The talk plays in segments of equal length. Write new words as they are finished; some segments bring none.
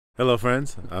Hello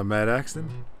friends, I'm Matt Axton,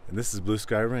 and this is Blue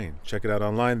Sky Rain. Check it out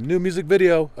online, new music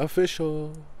video,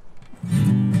 official.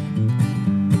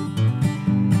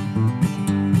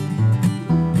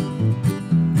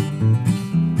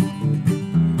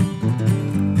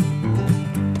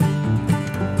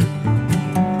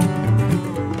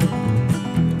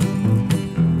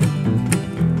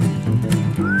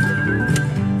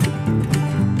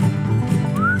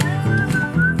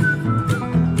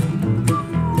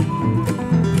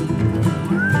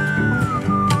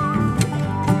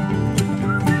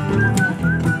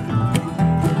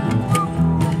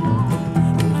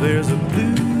 There's a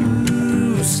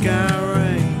blue sky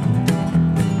rain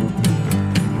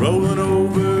rolling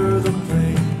over the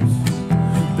plains.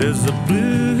 There's a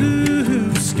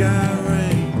blue sky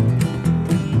rain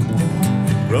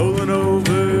rolling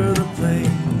over the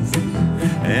plains,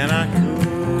 and I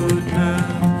could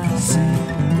not see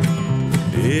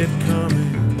it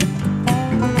coming.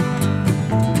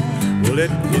 Well,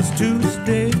 it was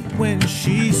Tuesday when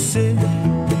she said,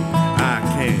 I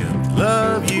can't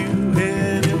love you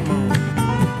anymore.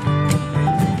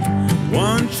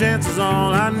 One chance is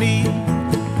all I need.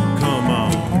 Come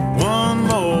on, one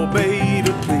more,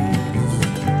 baby, please.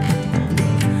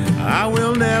 I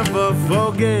will never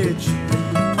forget you,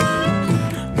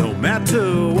 no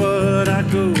matter what I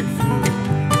go through.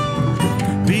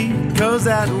 Because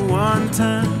at one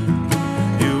time,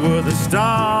 you were the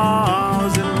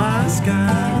stars in my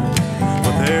sky.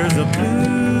 But there's a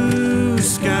blue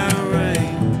sky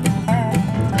rain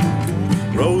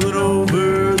rolling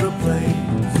over the plains.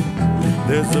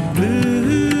 There's a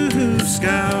blue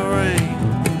sky rain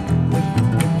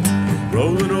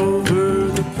rolling over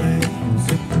the plains,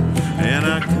 and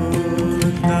I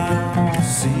could not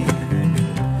see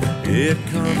it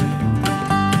coming.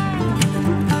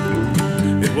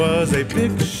 It was a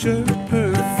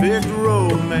picture-perfect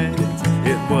romance.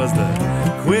 It was the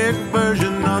quick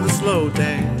version of the slow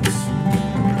dance.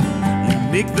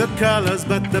 Unique the colors,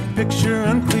 but the picture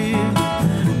unclear.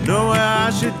 Know where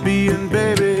I should be, and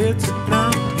baby, it's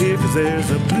not here. 'Cause there's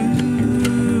a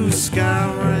blue sky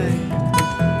rain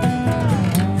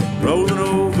rolling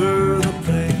over the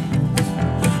plains.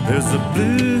 There's a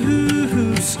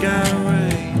blue sky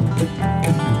rain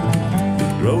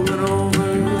rolling over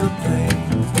the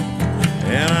plains,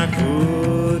 and I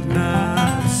could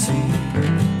not see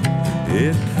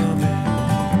it coming.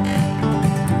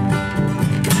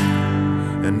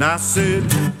 And I said,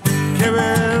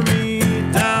 carry me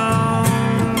down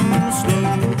slow,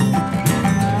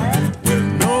 where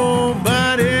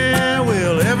nobody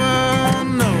will ever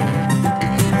know.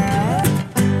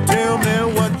 Tell me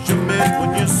what you meant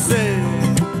when you said,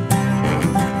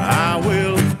 I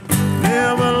will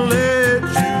never let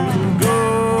you go,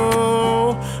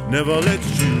 never let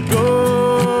you go.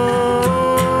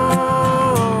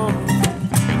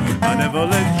 I never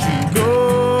let you go.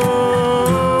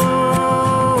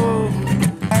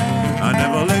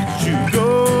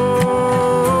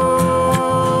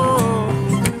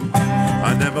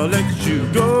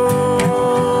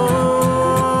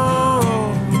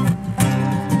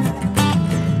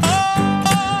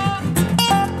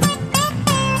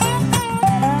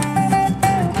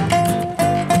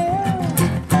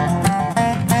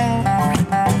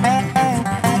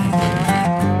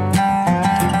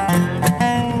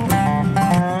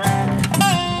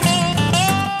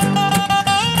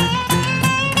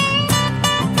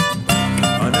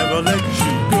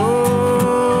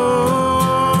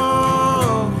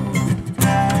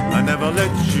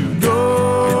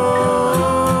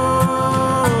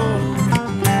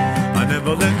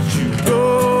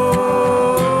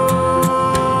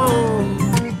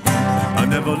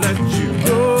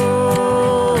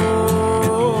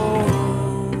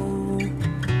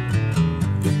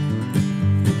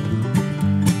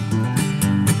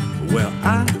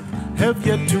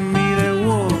 Yet to meet a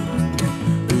woman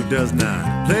who does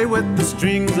not play with the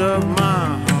strings of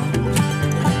my heart.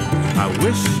 I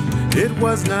wish it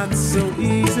was not so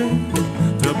easy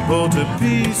to pull to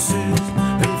pieces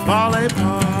and fall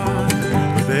apart.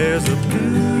 But there's a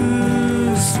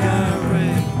blue sky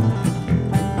rain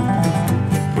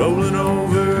rolling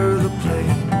over the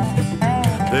plains.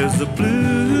 There's a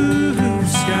blue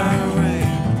sky rain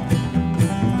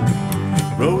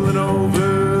rolling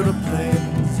over the plains.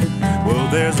 Well,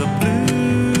 there's a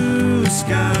blue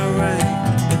sky rain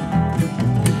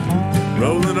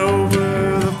rolling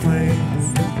over the plains.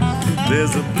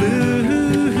 There's a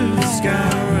blue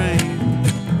sky rain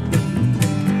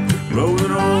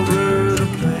rolling over the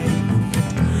plains,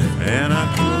 and I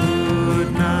could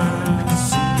not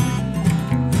see,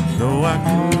 no, I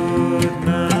could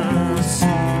not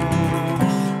see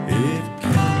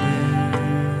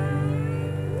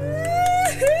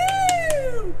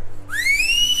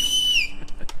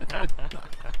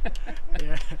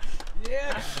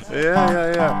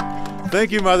yeah.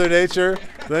 Thank you, Mother Nature.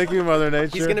 Thank you, Mother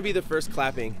Nature. He's gonna be the first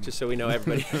clapping, just so we know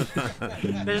everybody.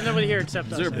 There's nobody here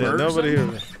except us. Is there a bird? Nobody here.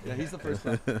 Yeah, he's the first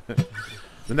clap.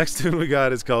 The next tune we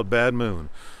got is called Bad Moon.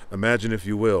 Imagine, if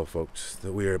you will, folks,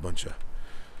 that we are a bunch of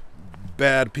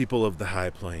bad people of the high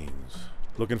plains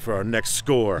looking for our next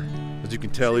score. As you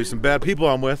can tell, there's some bad people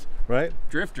I'm with, right?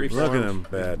 Drifters. Look at them,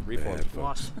 bad folks.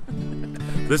 Lost.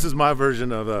 This is my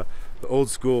version of the old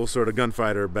school sort of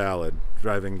gunfighter ballad,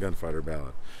 driving gunfighter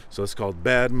ballad. So it's called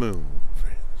Bad Moon,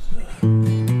 friends.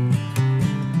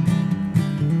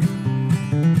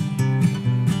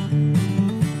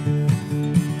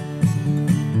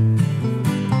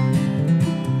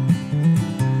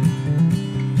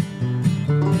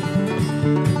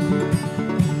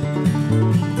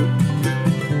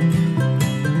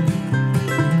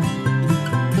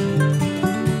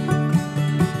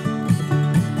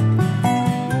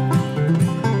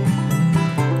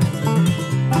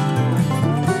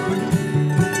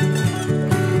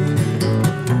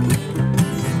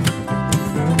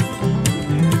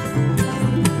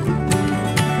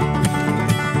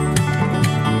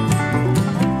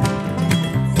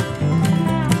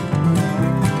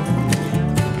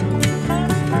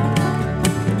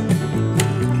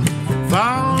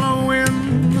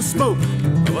 Following the smoke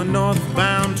of a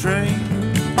northbound train,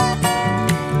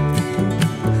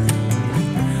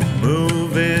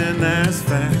 moving as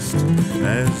fast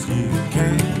as you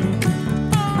can,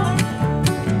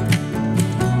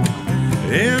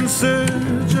 in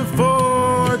search of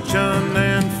fortune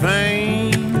and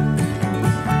fame.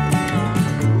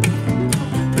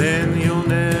 Then you'll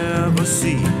never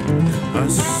see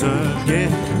us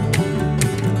again.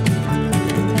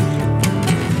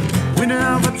 We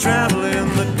never travel in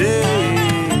the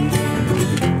day,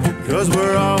 'cause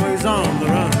we're always on the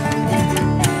run.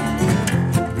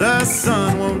 The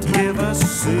sun won't give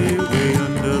us away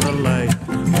under the light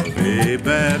of a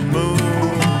bad moon.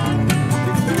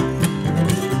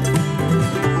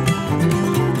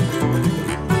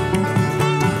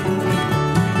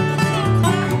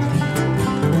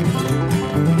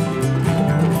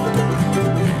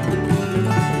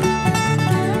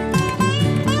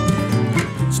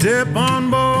 Step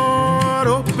on board,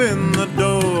 open the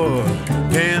door,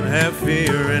 can't have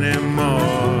fear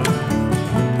anymore.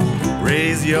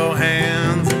 Raise your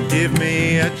hands and give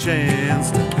me a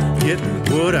chance to get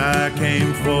what I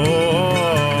came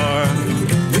for.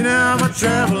 We never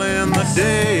travel in the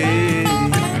day,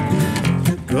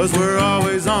 'cause we're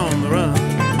always on the run.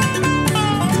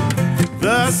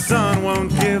 The sun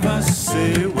won't give us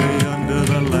away under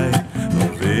the light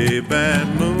of a bad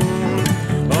moon.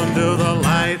 Under the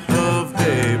light of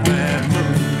a bad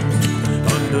moon.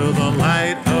 Under the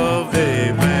light of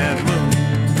a bad moon.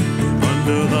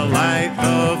 Under the light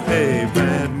of a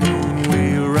bad moon,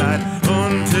 we ride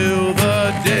until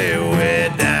the day we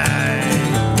die.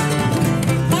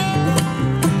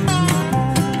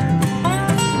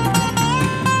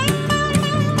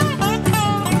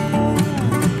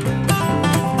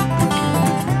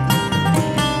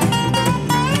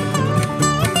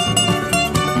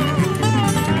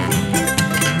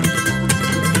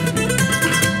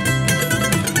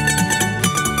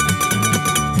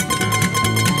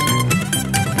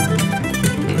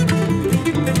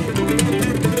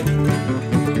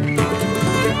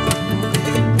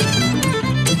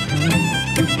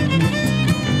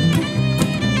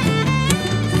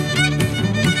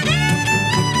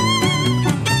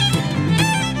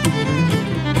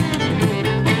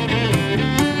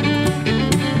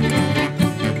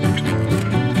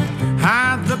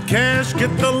 Cash,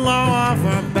 get the law off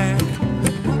our back,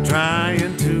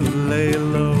 trying to lay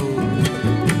low.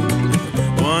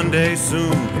 One day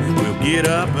soon we'll get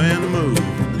up and move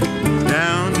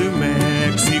down to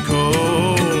Mexico.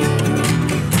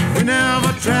 We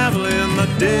never travel in the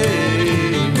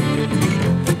day,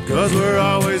 'cause we're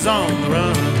always on the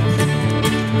run.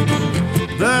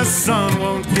 The sun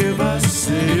won't give us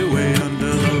away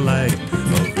under the light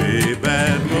of a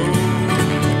bad moon.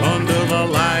 Under the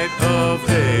light of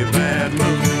a bad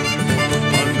moon.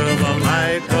 Under the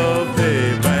light of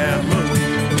a bad moon.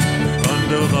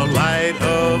 Under the light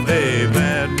of a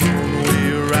bad moon, we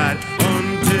ride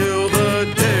until the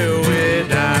day we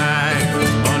die.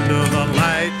 Under the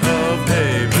light of a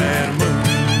bad moon.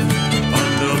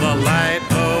 Under the light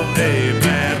of a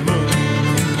bad moon.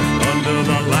 Under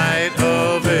the light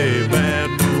of a bad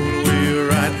moon, we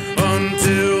ride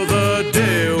until the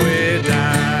day we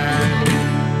die.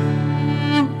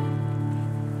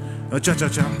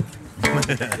 Cha-cha-cha.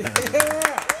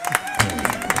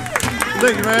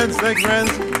 Thank you, friends. Thank you,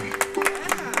 friends.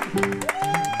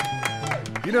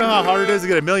 You know how hard it is to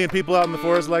get 1 million people out in the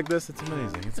forest like this? It's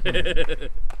amazing. It's amazing.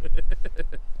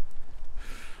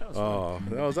 Oh,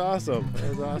 that was awesome. That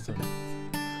was awesome.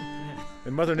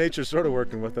 And Mother Nature's sort of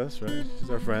working with us, right? She's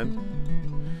our friend.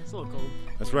 It's a little cold.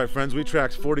 That's right, friends. We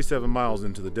tracked 47 miles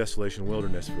into the desolation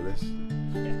wilderness for this.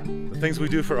 Yeah. The things we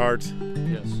do for art.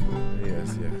 Yes.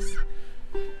 Yes, yes.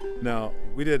 Now,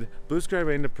 we did Blue Sky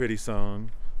Rain, the pretty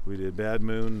song. We did Bad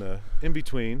Moon, in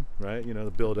between, right? You know,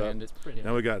 the build up. And it's pretty.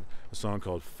 Now we got a song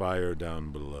called Fire Down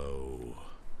Below.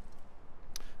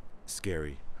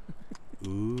 Scary.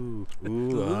 Ooh,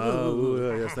 ooh, ah,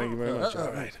 ooh, yes, thank you very much.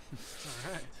 All right.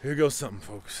 Here goes something,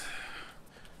 folks.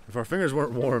 If our fingers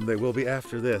weren't warm, they will be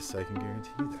after this, I can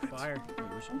guarantee you that. Fire.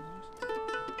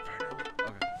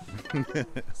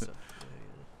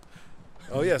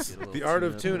 Oh yes, the art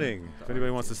of tuning. If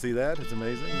anybody wants to see that, it's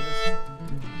amazing. Yes.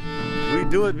 We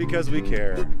do it because we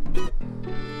care.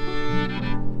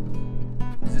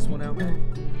 Is this one out there?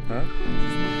 Huh?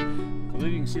 I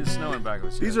believe you can see the snow in the back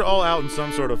of it. These are all out in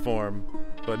some sort of form,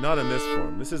 but not in this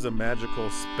form. This is a magical,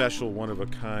 special,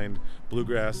 one-of-a-kind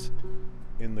bluegrass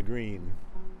in the green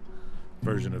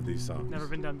version of these songs. Never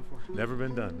been done before. Never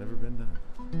been done. Never been done.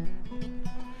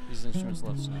 These instruments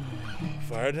love snow.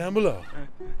 Fire down below.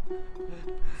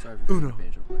 Sorry for being a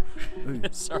banjo player.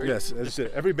 Sorry. Yes, as I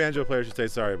said, every banjo player should say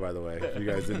sorry, by the way, if you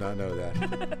guys did not know that.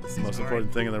 It's the most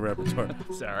important thing in the repertoire.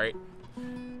 Sorry.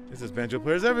 This is banjo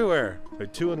players everywhere. They're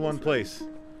two in one place.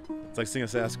 It's like singing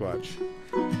Sasquatch.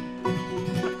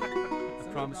 I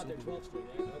promise you.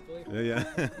 Yeah.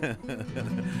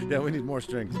 Yeah, we need more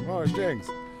strings. More strings.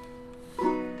 I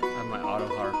have my auto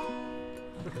harp.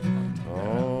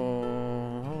 Oh.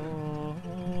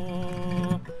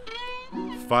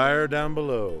 Fire down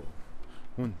below.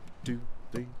 1, 2,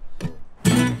 3, 4.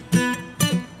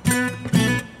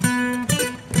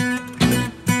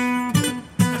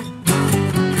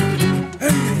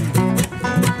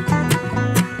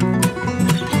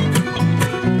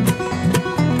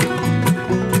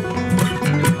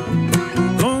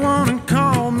 Go on and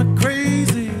call me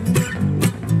crazy.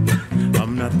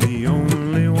 I'm not the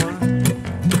only one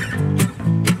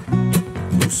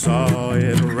who saw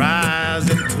it rise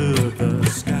into the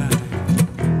sky.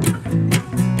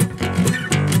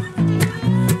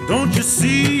 Don't you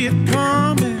see it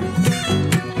coming?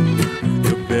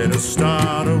 You better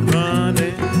start a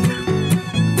running,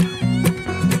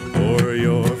 or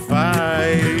you're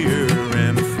fire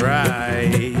and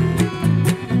fry.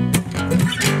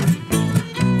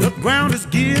 The ground is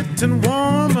getting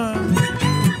warmer,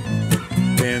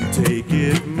 can't take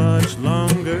it much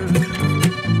longer.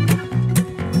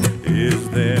 Is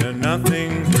there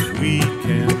nothing we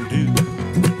can do?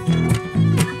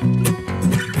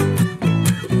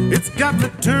 It's got me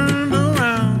turned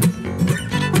around,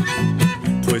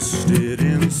 twisted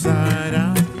inside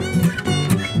out.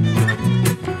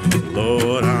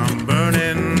 Lord, I'm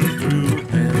burning through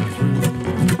and through.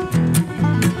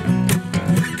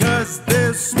 'Cause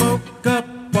there's smoke up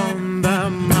on the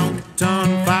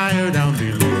mountain, fire down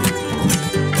below.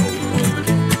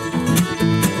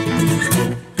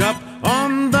 Smoke up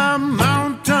on the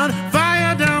mountain,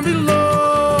 fire down below.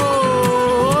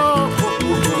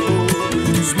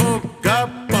 Smoke up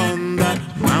on the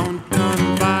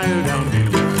mountain, fire down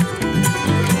below.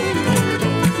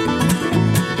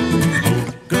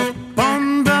 Smoke up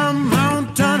on the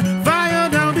mountain, fire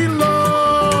down below.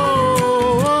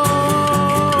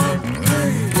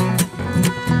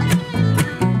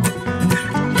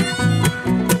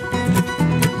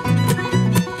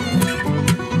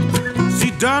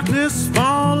 See darkness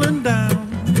falling down,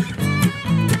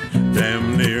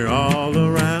 damn near all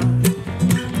around,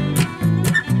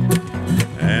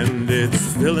 and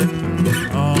it's filling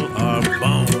all our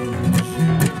bones.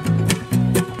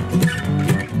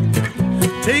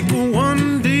 Take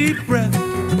one deep breath,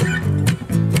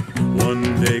 one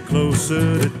day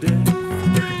closer to death,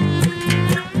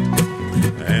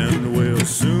 and we'll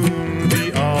soon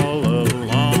be all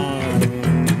alone.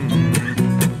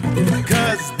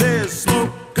 'Cause there's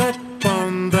smoke up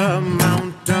on the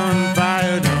mountain,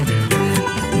 fire down below.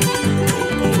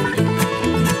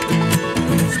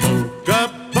 Smoke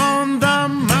up on the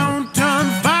mountain,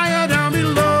 fire down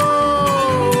below.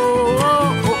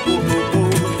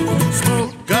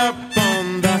 Smoke up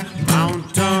on the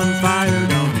mountain, fire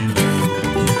down below.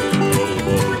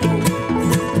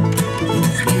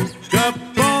 Smoke up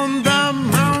on the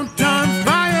mountain.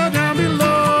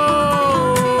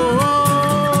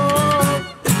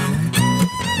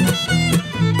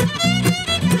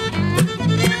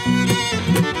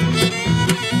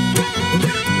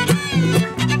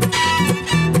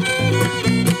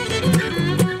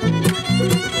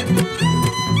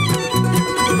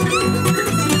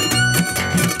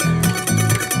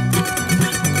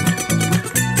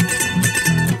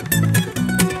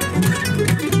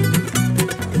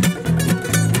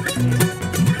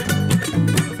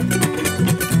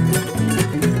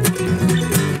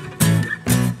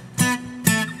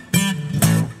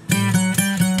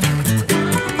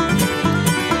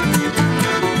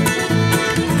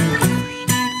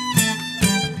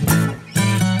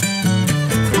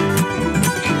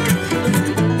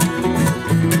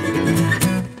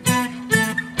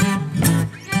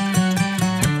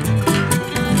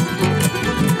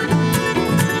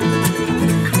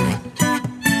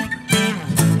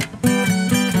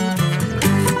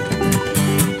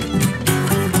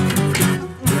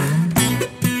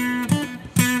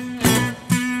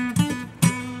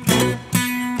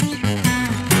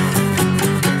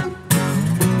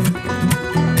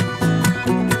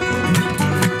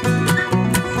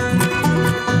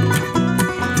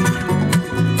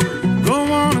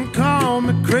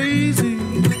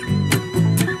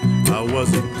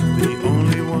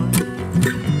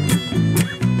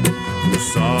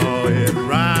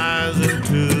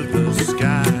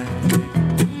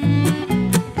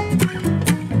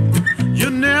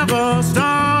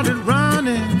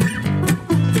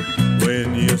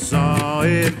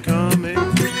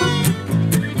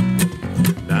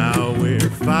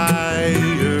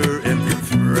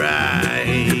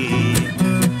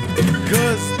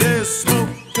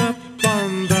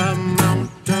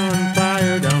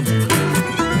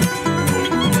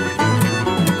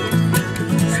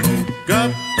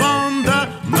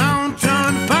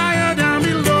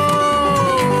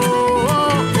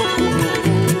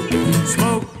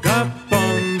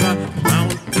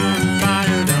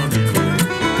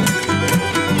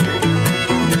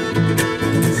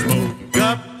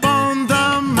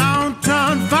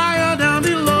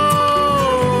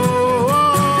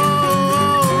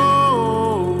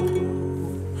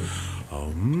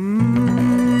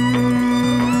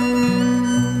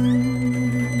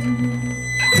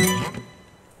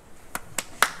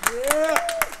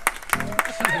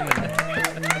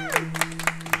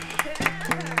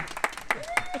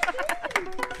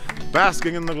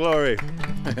 basking in the glory.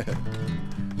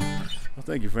 Well,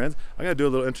 thank you, friends. I'm gonna do a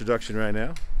little introduction right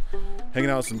now. Hanging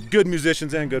out with some good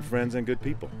musicians and good friends and good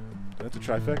people. That's a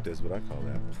trifecta is what I call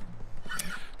that.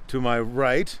 To my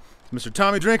right, Mr.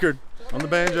 Tommy Drinkard on the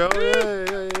banjo.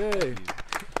 Yay.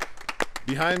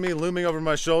 Behind me, looming over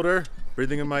my shoulder,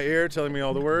 breathing in my ear, telling me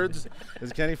all the words,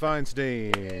 is Kenny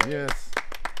Feinstein. Yes.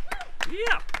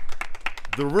 Yeah.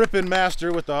 The ripping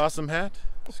master with the awesome hat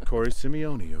is Corey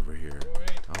Simeone over here.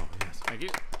 Oh, yes. Thank you.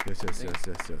 Yes.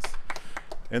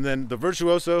 And then the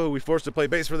virtuoso who we forced to play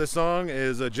bass for this song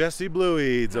is Jesse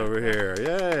Blueeds over here.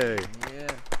 Yay. Yeah.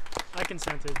 I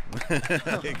consented.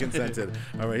 He consented.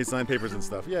 All right, he signed papers and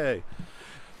stuff. Yay.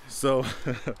 So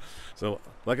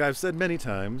like I've said many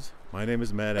times, my name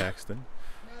is Matt Axton.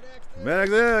 Matt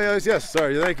Axton. Yes.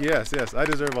 Sorry. Thank you. Yes. I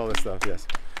deserve all this stuff. Yes.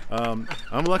 I'm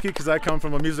lucky because I come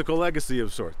from a musical legacy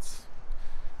of sorts.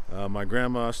 My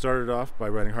grandma started off by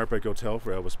writing Heartbreak Hotel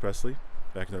for Elvis Presley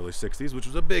back in the early 60s, which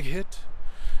was a big hit.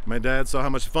 My dad saw how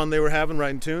much fun they were having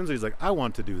writing tunes. He's like, I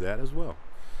want to do that as well.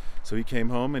 So he came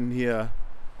home and he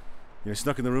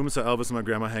snuck in the room and saw Elvis and my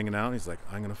grandma hanging out. And he's like,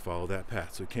 I'm going to follow that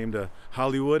path. So he came to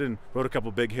Hollywood and wrote a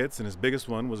couple big hits. And his biggest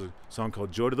one was a song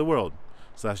called Joy to the World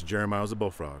 / Jeremiah was a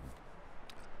Bullfrog.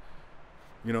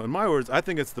 In my words, I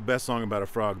think it's the best song about a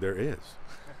frog there is.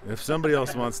 If somebody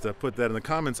else wants to put that in the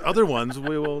comments, other ones,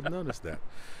 we will notice that.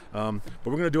 But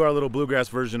we're going to do our little bluegrass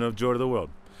version of Joy to the World.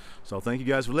 So thank you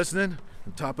guys for listening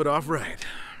and top it off right.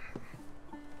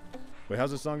 Wait, how's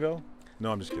this song go?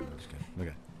 No, I'm just kidding.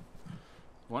 Okay.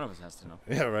 One of us has to know.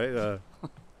 Yeah, right?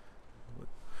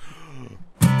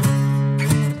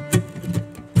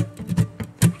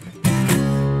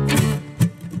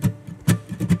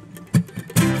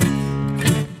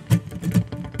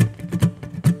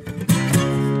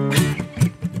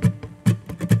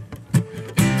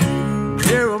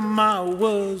 Jeremiah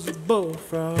was a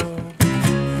bullfrog,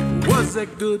 was a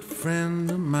good friend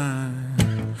of mine.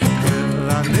 Well,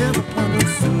 I never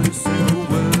understood a single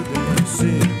word that he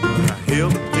said, but I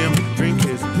helped him drink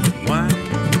his wine,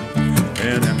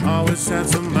 and I always had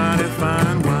some mighty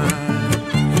fine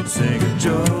wine, singing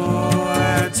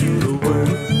joy to the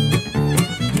world.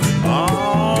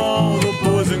 All the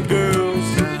boys and girls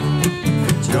now,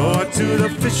 joy to the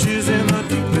fishes in the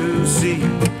deep blue sea,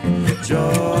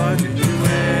 joy to you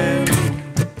and me.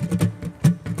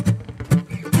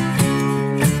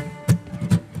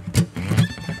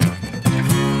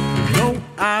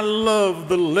 I love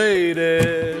the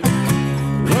ladies,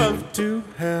 love to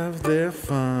have their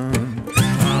fun.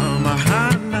 I'm a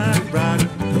high night rider,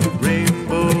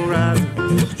 rainbow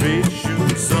rider, straight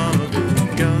shooting son of a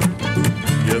gun.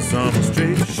 Yes, I'm a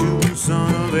straight shooting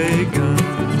son of a gun,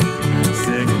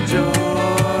 singing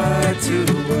joy to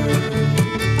the world.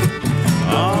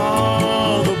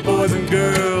 All the boys and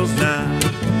girls now,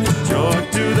 joy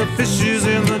to the fishes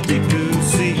in the deep blue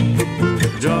sea,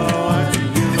 joy to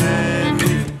you and me.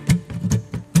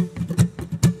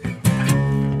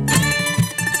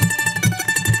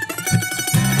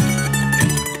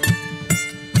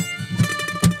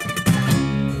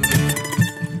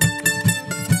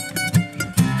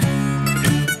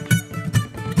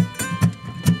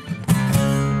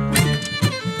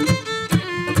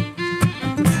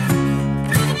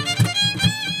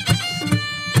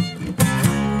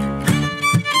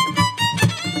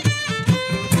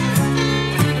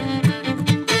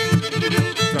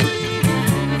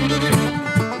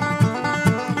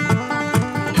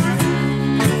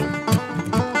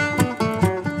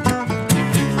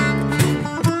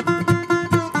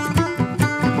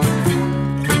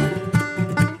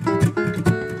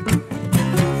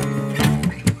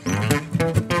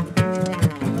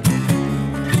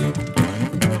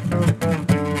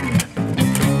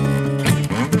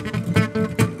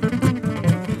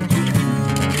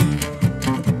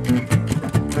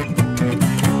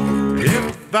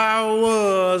 If I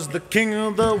was the king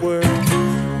of the world,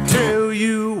 tell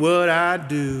you what I'd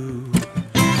do.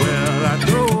 Well, I'd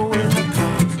throw in the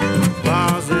cards,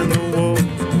 bars in the walls,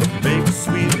 make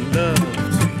sweet love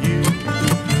to you.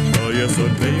 Oh yes,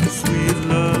 I'd make sweet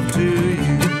love to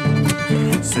you,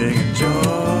 singing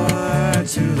joy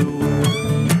to the world.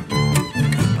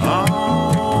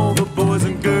 All the boys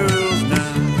and girls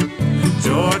now,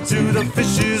 joy to the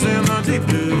fishes in the deep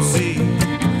blue sea,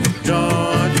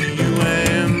 joy to you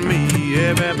and me.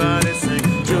 Everybody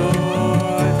sing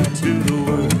joy to the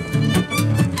world.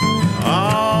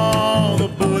 All the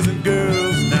boys and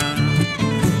girls now,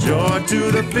 joy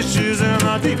to the fishes in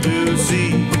the deep blue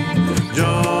sea,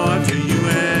 joy to you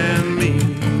and me.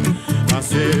 I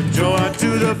said joy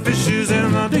to the fishes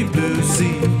in the deep blue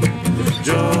sea,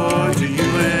 joy to you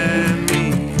and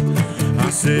me. I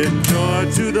Say joy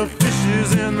to the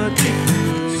fishes in the deep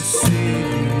blue sea.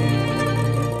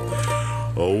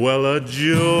 Oh, well, a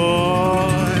joy,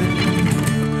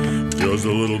 just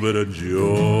a little bit of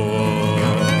joy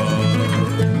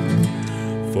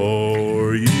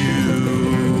for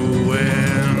you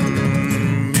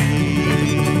and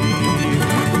me.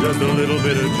 Just a little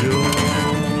bit of joy.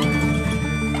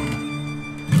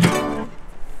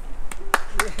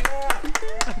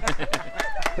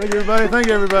 Thank you, everybody. Thank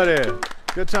you, everybody.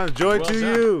 Good times. Joy Well to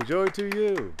done. you. Joy to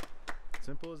you.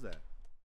 Simple as that.